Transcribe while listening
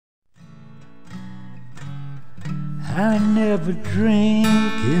I never drink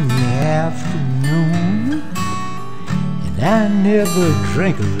in the afternoon, and I never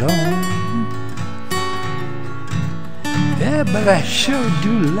drink alone. Yeah, but I sure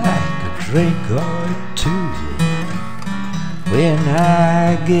do like a drink or two when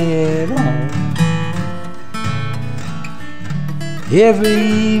I get home. Every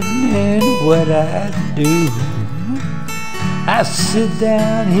evening what I do, I sit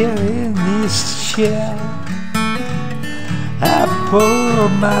down here in this chair, I pour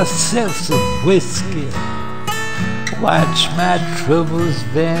myself some whiskey, watch my troubles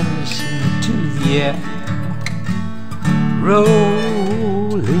vanish into the air.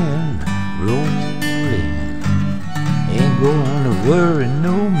 Rollin', rollin', ain't gonna worry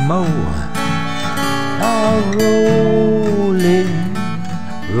no more. Oh, rollin',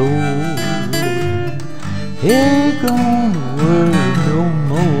 rollin', ain't gonna worry no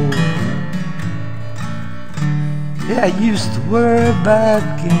more. Yeah, I used to worry about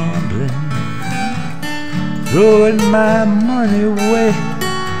gambling, throwing my money away.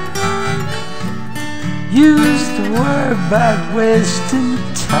 Used to worry about wasting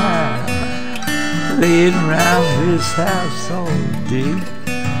time, laying around this house all day.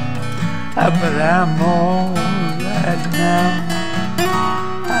 But I'm all right now,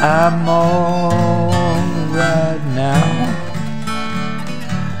 I'm all right now.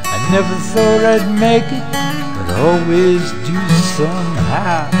 I never thought I'd make it, but always do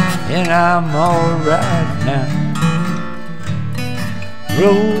somehow, and I'm all right now.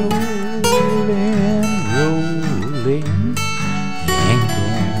 Rollin', rollin', ain't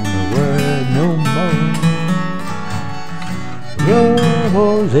gonna worry no more.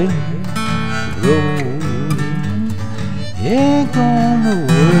 Rollin', rollin', ain't gonna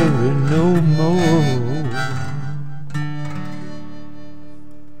worry